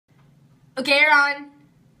Okay, you're on.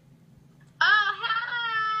 Oh,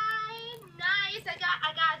 hi! Nice. I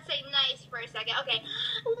gotta say nice for a second. Okay.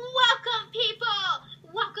 Welcome, people!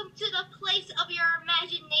 Welcome to the place of your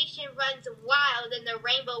imagination runs wild in the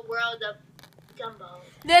rainbow world of Dumbo.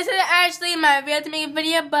 This is actually my video to make a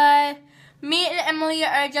video, but me and Emily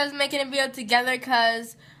are just making a video together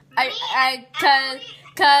cause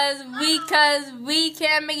we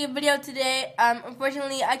can't make a video today.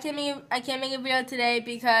 Unfortunately, I can't make a video today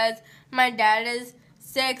because my dad is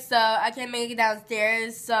sick, so I can't make it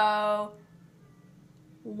downstairs. So,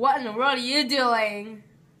 what in the world are you doing?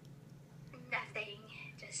 Nothing.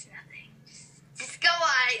 Just nothing. Just go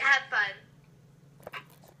on. Have fun.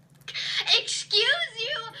 Excuse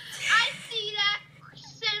you. I see that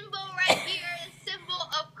symbol right here. The symbol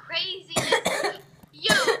of craziness.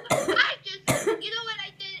 Yo, you know what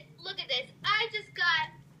I did? Look at this.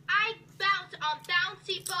 I bounced on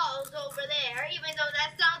bouncy balls over there, even though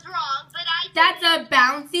that sounds wrong, but I did. That's a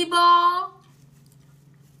bouncy ball?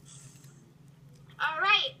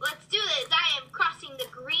 Alright, let's do this. I am crossing the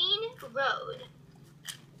green road.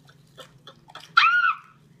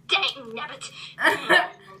 Dang nabbit.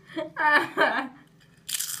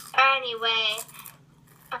 Anyway,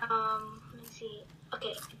 let me see.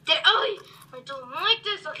 Okay, I don't like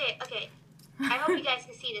this. Okay. I hope you guys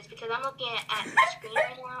can see this because I'm looking at the screen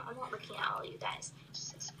right now. I'm not looking at all you guys.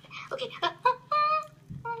 Okay.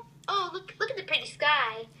 Oh, look at the pretty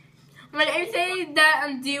sky. When I say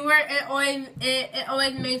that D-word, it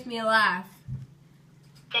always makes me laugh.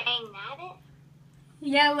 Dang nabbit.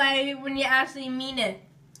 Yeah, like when you actually mean it.